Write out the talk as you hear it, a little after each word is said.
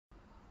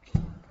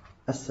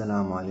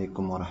Assalamu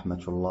alaikum wa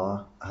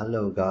rahmatullah.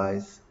 Hello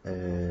guys.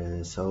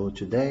 So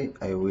today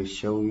I will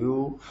show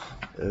you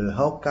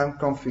how can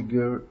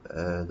configure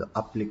the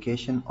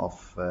application of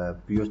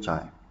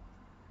BioTime.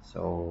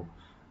 So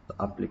the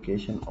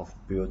application of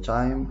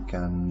BioTime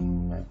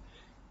can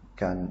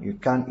you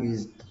can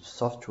use the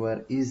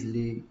software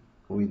easily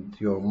with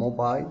your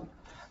mobile,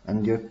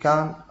 and you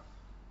can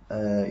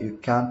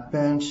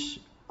punch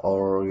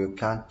or you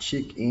can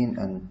check in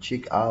and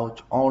check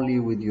out only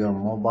with your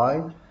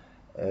mobile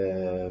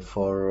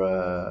for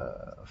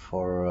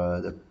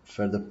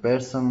the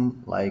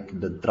person like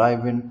the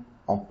driving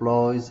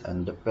employees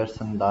and the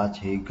person that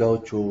he go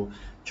to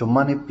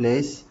many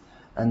place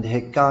and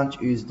he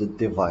can't use the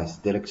device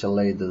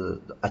directly the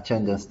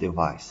attendance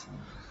device.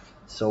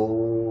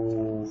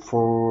 So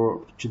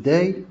for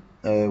today,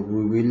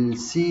 we will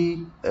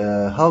see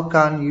how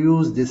can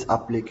use this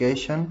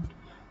application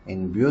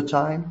in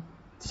BioTime.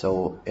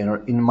 So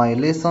in my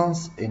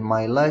license,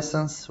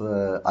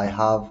 I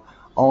have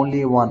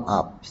only one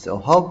app. So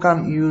how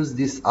can use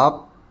this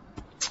app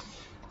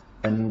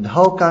and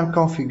how can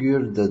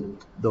configure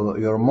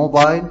your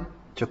mobile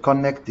to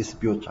connect this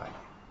BioTime.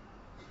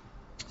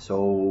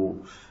 So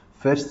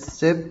first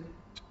step,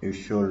 you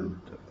should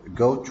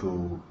go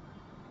to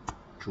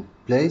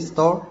Play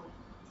Store.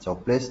 So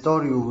Play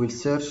Store, you will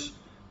search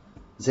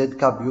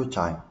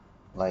ZKBioTime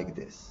like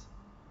this.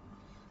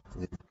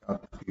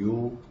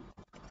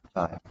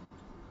 ZKBioTime.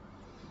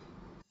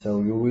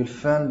 So you will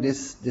find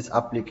this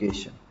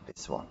application,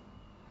 this one.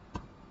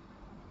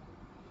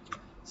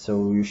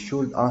 So you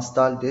should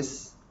install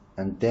this,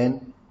 and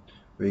then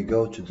we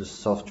go to the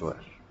software.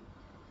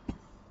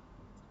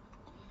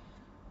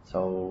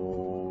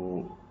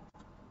 So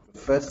the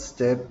first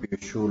step, you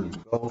should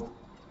go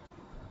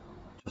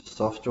to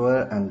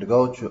software and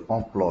go to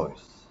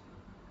employees.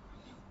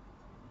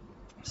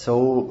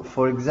 So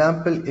for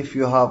example, if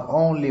you have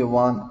only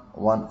one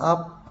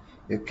app,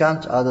 you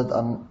can't add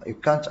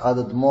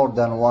it more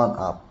than one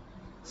app.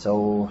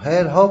 So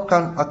here, how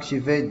can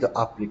activate the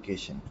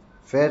application?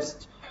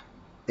 First,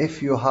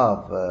 if you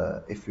have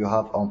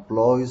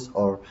employees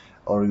or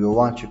you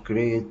want to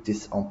create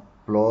these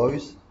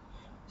employees,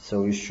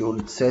 so you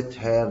should set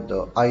here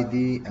the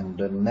ID and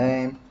the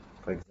name.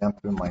 For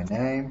example, my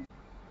name,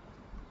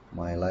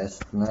 my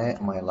last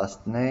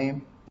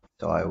name.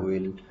 So I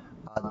will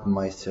add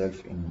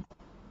myself in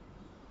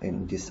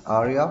this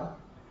area,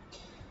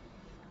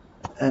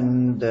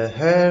 and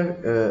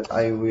here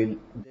I will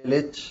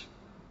delete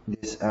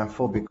this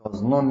info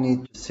because no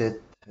need to set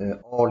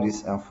all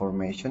this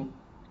information.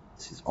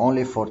 This is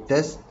only for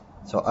test.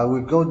 So I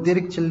will go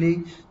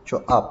directly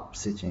to app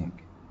setting.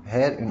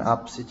 Here in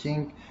app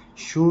setting,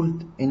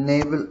 should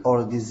enable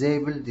or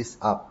disable this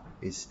app.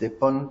 It's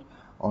depend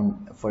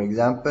on, for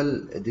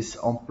example, this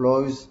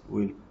employees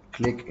will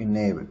click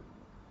enable,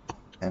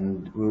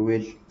 and we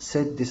will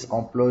set this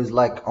employees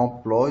like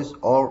employees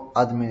or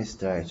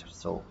administrator.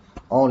 So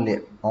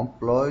only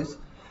employees.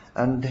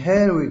 And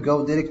here we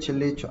go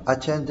directly to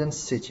attendance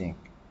setting.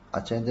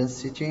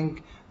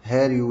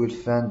 Here you will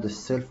find the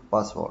self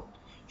password.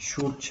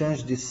 Should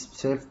change this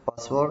self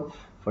password.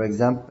 For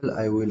example,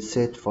 I will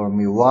set for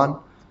me 1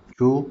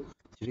 2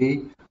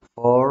 3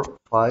 4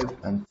 5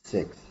 and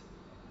 6,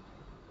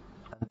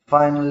 and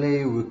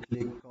finally we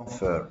click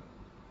confirm.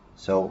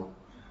 So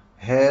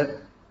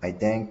here I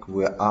think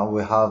we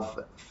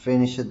have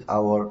finished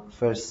our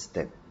first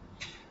step.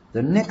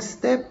 The next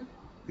step,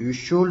 you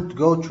should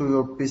go to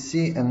your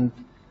PC and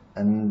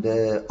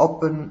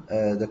open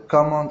the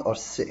command or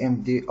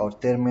CMD or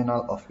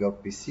terminal of your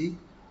PC,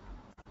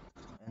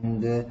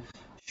 and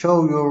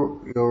show your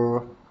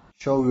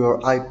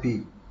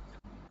IP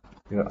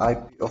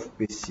of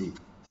PC.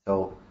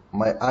 So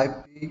my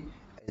IP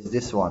is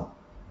this one.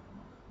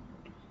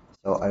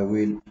 So I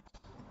will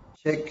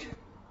check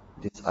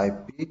this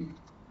IP,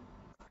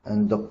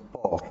 and the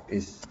port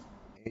is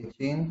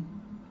 18.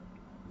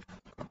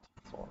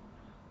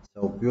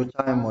 So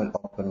BioTime will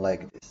open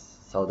like this.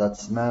 So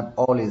that's man,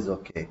 all is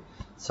okay.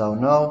 So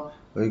now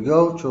we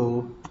go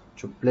to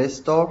Play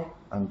Store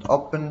and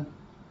open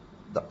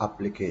the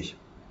application.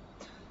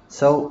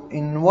 So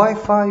in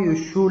Wi-Fi you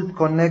should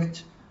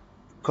connect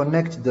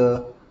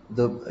the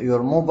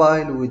your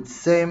mobile with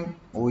same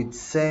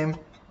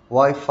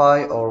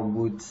Wi-Fi or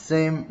with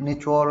same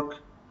network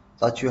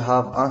that you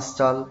have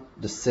installed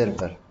the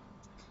server.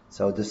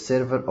 So the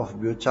server of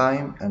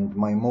BioTime and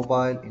my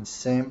mobile in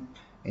same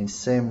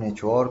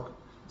network.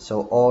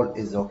 So all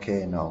is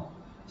okay now.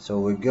 So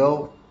we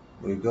go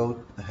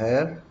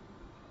here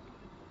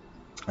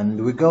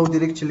and we go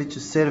directly to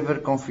server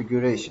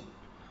configuration.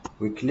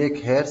 We click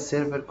here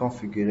server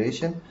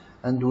configuration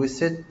and we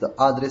set the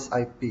address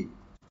IP.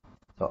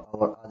 So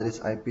our address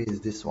IP is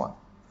this one,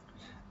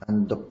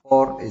 and the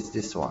port is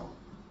this one.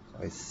 So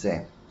it's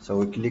same. So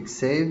we click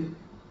save,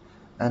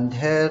 and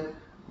here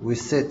we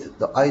set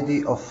the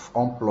ID of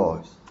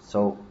employees.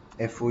 So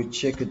if we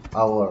check it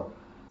our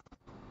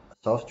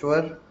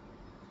software,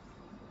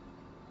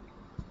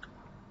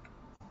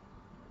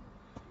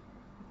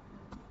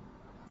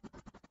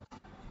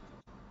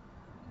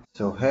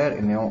 So here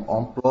in your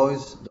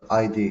employees, the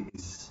ID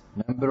is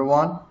number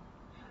 1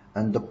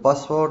 and the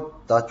password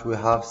that we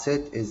have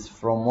set is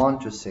from 1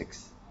 to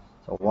 6.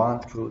 So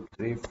 1, 2,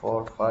 3,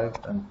 4, 5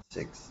 and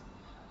 6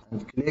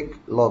 and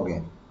click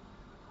login.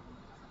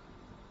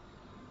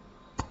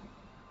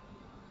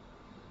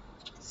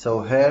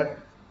 So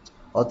here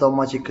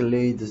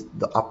automatically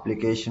the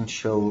application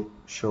show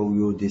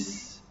you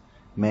this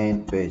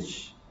main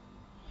page.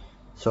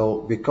 So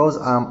because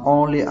I'm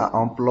only an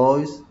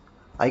employee,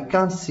 I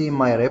can see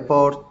my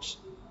report.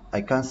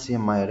 I can see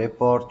my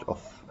report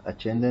of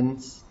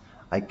attendance.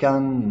 I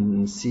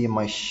can see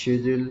my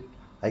schedule.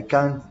 I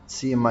can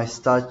see my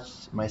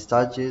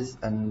status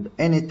and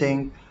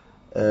anything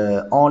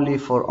only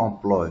for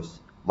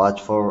employees. But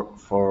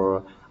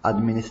for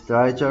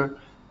administrator,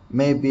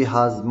 maybe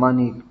has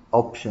many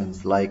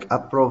options like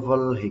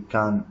approval. He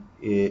can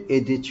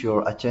edit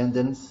your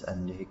attendance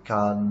and he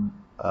can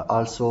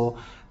also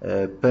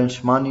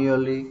punch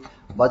manually.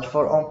 But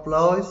for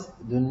employees,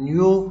 the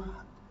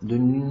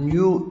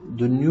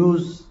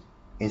news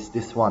is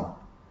this one,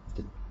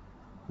 the,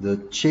 the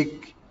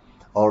check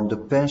or the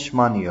punch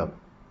manual.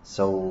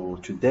 So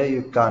today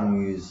you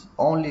can use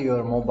only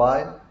your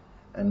mobile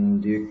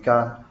and you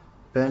can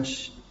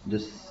punch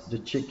the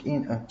check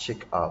in and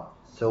check out.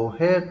 So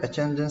here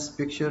attendance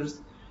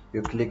pictures,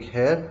 you click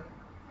here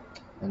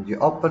and you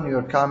open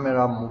your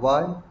camera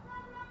mobile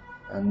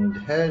and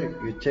here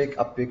you take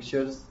a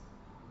pictures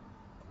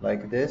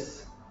like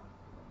this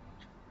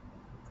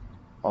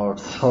or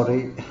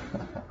sorry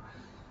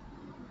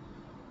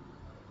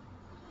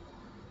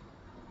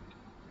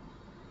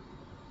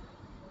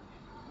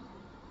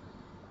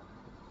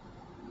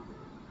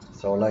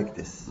so like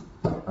this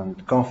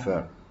and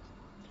confirm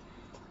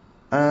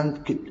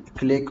and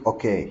click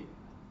OK.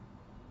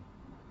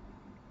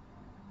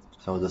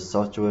 So the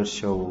software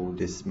show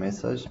this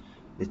message.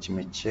 Let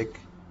me check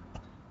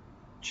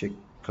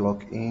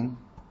clock in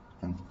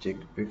and check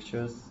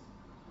pictures.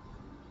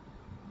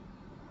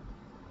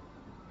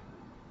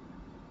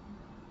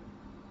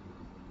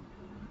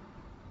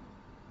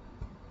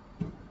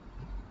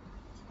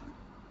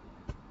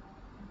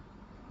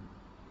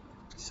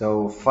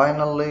 So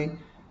finally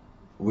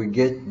we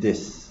get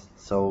this.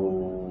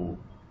 So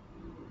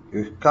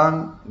you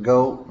can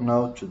go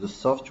now to the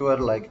software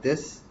like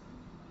this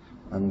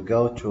and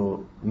go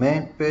to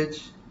main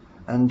page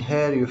and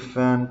here you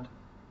find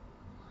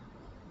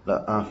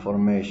the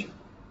information.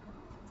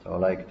 So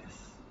like this.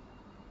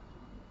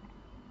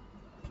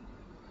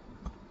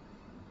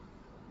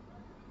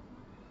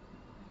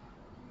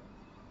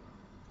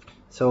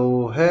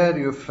 So here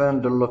you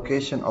find the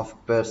location of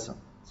person.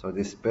 So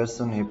this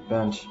person he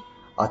punched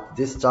at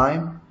this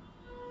time,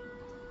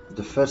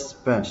 the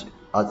first punch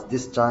at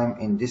this time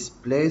in this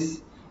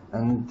place,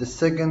 and the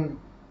second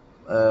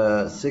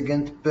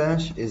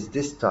punch is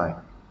this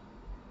time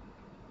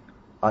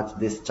at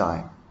this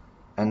time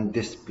and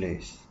this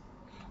place.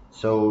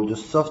 So the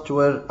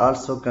software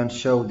also can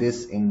show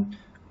this in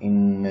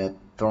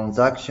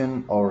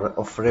transaction or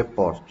of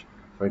report.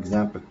 For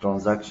example,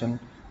 transaction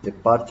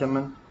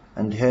department,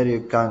 and here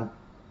you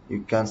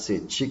can see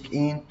check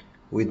in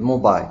with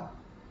mobile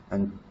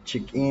and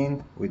check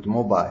in with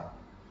mobile.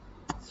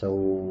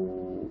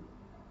 So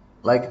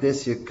like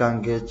this you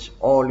can get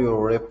all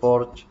your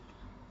report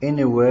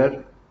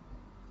anywhere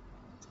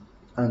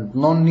and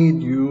no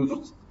need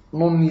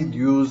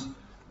use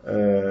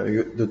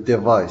the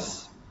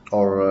device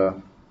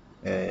or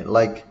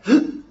like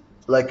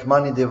like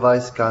many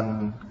device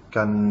can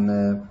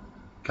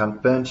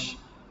punch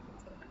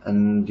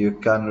and you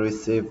can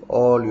receive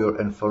all your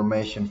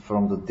information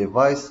from the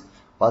device,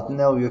 but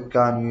now you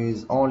can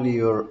use only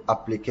your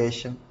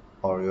application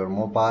or your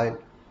mobile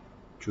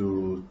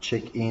to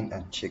check in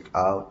and check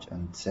out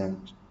and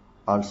send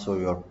also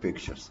your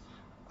pictures.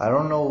 I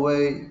don't know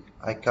why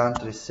I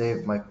can't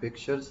receive my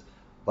pictures,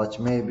 but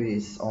maybe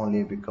it's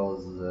only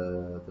because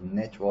the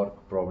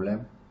network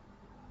problem.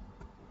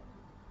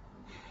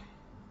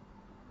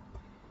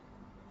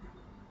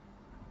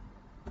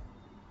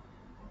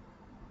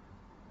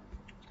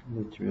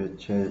 Let me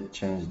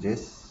change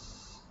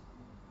this.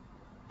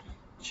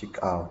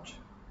 Check out.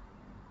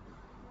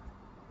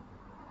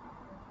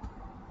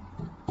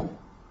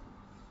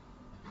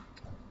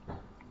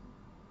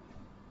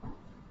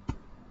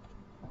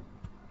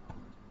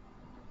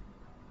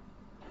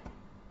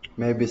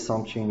 Maybe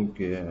something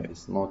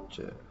is not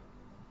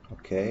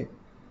okay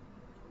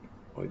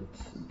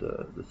with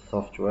the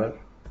software,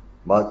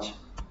 but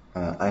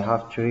I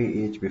have tried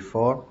it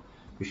before.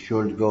 You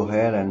should go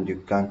here and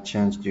you can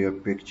change your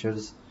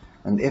pictures,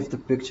 and if the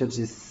pictures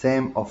is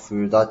same of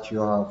that you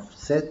have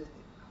set,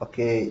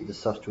 okay, the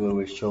software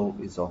will show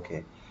is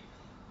okay.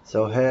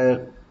 So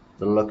here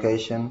the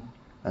location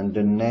and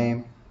the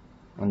name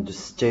and the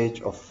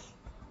stage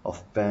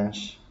of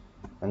bench,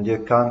 and you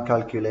can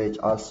calculate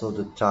also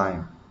the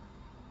time.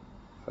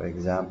 For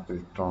example,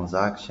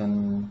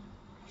 transaction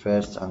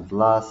first and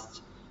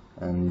last,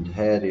 and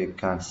here you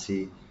can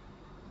see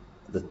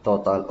the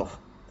total of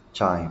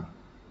time.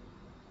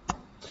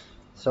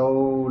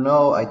 So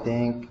now I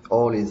think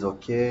all is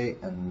okay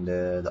and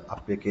the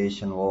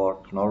application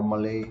work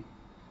normally.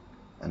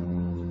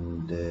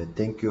 And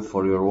thank you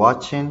for your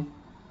watching,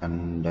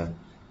 and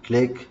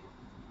click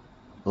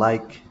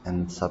like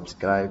and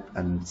subscribe,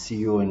 and see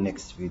you in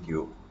next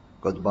video.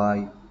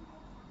 Goodbye.